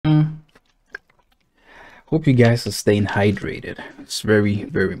Hope you guys are staying hydrated. It's very,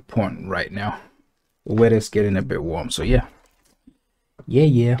 very important right now. The weather's getting a bit warm, so yeah.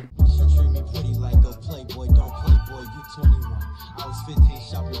 Yeah. She treat me pretty like a playboy, don't playboy, you 21. I was 15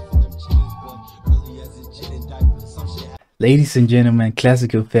 shopping for them chains, boy. Early as a gin and diaper, some shit. Ladies and gentlemen,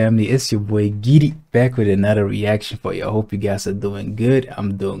 classical family, it's your boy Giddy back with another reaction for you. I hope you guys are doing good.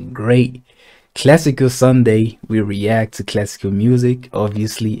 I'm doing great. Classical Sunday, we react to classical music,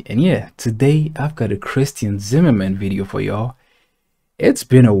 obviously. And yeah, today I've got a Krystian Zimerman video for y'all. It's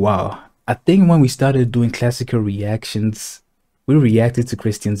been a while. I think when we started doing classical reactions, we reacted to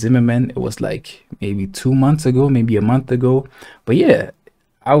Krystian Zimerman. It was like maybe 2 months ago, maybe a month ago. But yeah,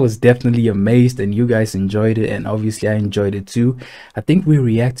 I was definitely amazed and you guys enjoyed it, and obviously I enjoyed it too. I think we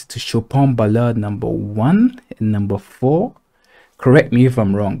reacted to Chopin Ballade No.1 and No.4. Correct me if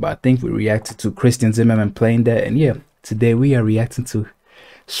I'm wrong, but I think we reacted to Krystian Zimerman playing that. And yeah, today we are reacting to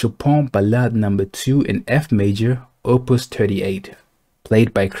Chopin Ballade No.2 in F major, Opus 38,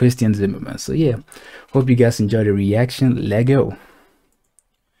 played by Krystian Zimerman. So yeah, hope you guys enjoy the reaction. Let go.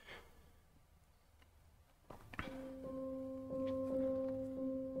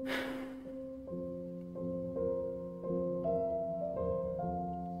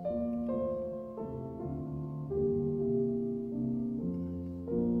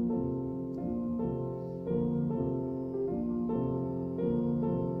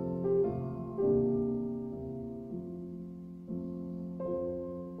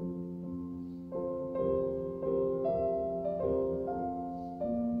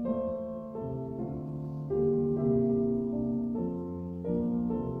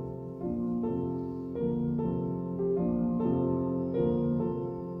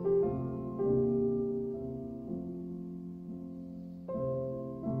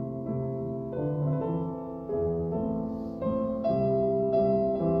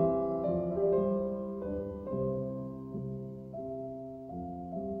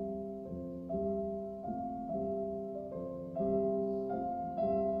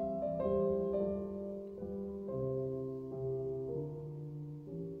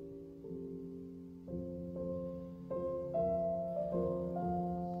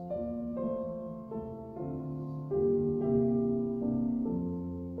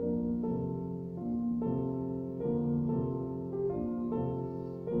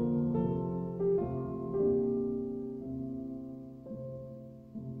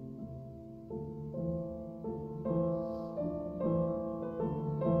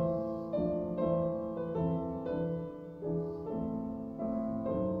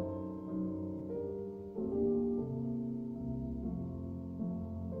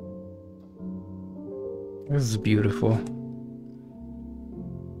 This is beautiful.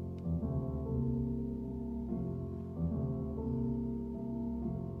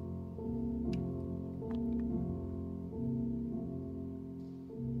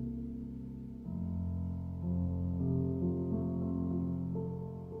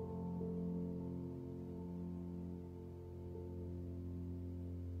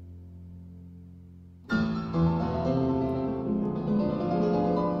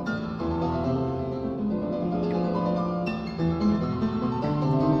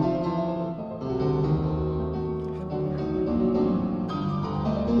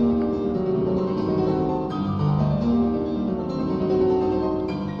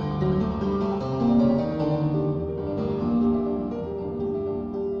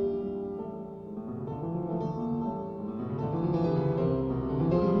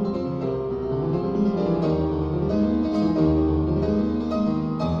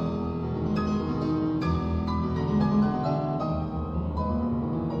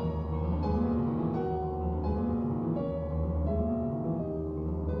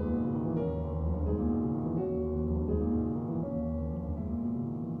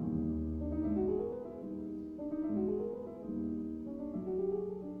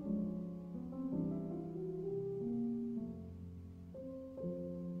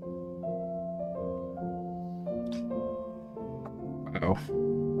 Wow.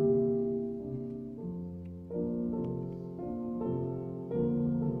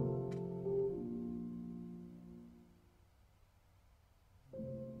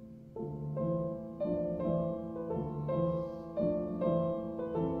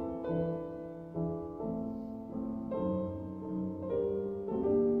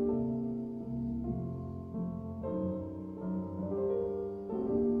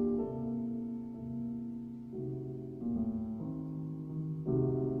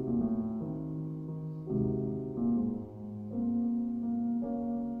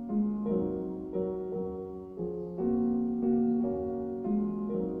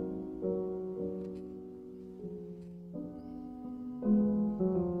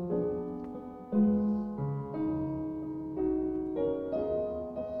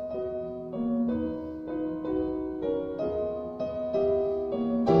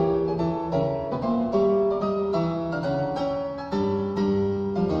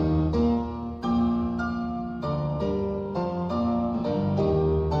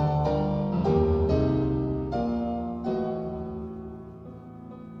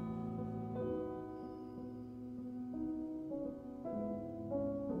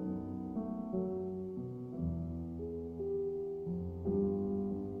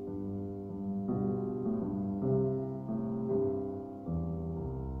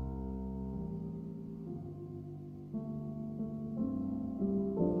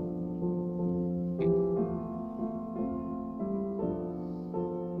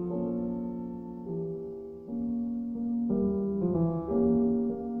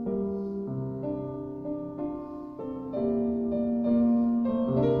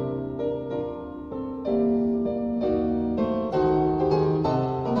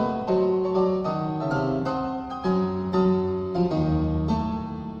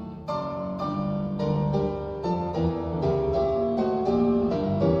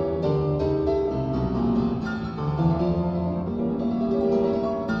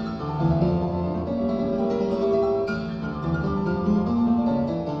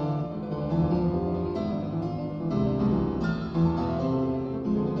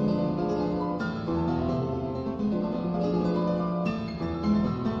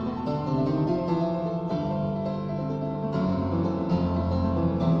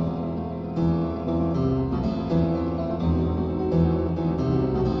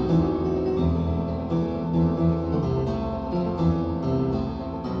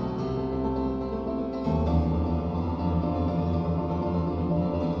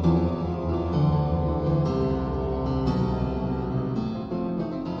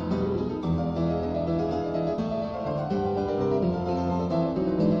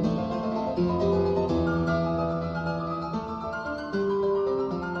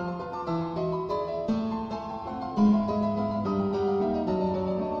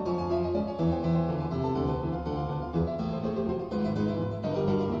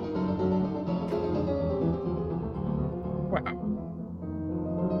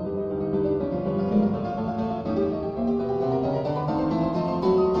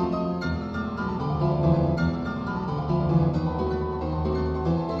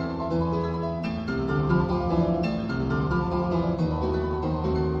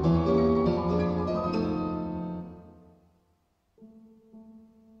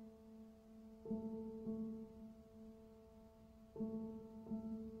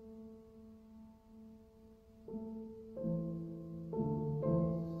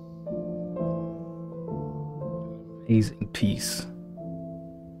 Amazing piece.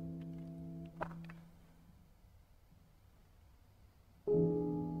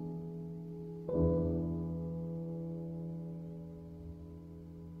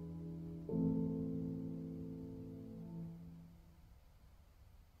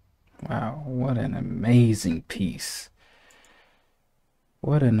 Wow, what an amazing piece.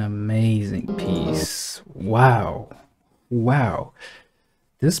 What an amazing piece. Wow. Wow.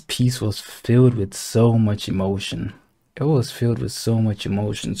 This piece was filled with so much emotion. It was filled with so much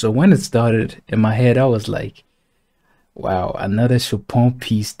emotion. So when it started in my head, I was like, wow, another Chopin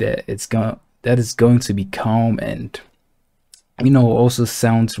piece that is going to be calm and also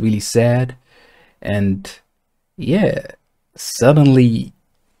sounds really sad. And yeah, suddenly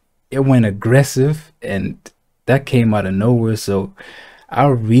it went aggressive and that came out of nowhere. So I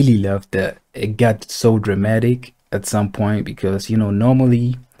really loved that it got so dramatic at some point, because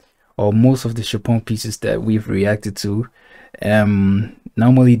normally, or most of the Chopin pieces that we've reacted to,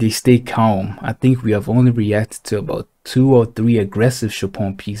 normally they stay calm. I think we have only reacted to about 2 or 3 aggressive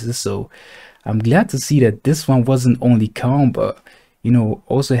Chopin pieces, so I'm glad to see that this one wasn't only calm, but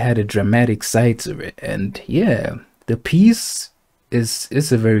also had a dramatic side to it. And yeah, the piece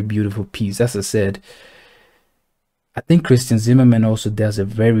is a very beautiful piece. As I said, I think Krystian Zimerman also does a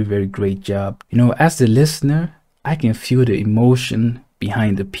very, very great job. As the listener, I can feel the emotion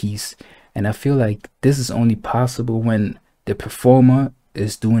behind the piece, and I feel like this is only possible when the performer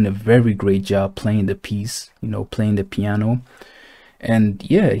is doing a very great job playing the piece, playing the piano. And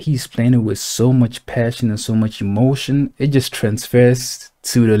yeah, he's playing it with so much passion and so much emotion. It just transfers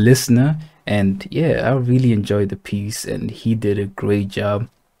to the listener. And yeah, I really enjoyed the piece and he did a great job.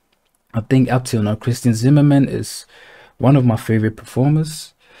 I think up till now, Krystian Zimerman is one of my favorite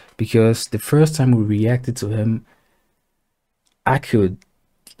performers, because the first time we reacted to him, I could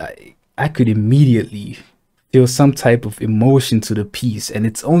immediately feel some type of emotion to the piece, and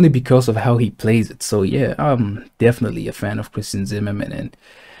it's only because of how he plays it. So yeah, I'm definitely a fan of Krystian Zimerman, and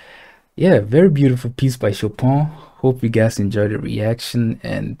yeah, very beautiful piece by Chopin. Hope you guys enjoyed the reaction,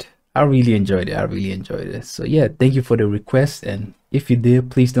 and I really enjoyed it. I really enjoyed it. So yeah, thank you for the request, and if you did,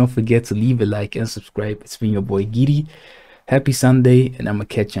 please don't forget to leave a like and subscribe. It's been your boy Giri. Happy Sunday, and I'm gonna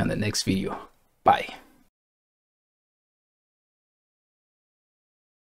catch you on the next video. Bye.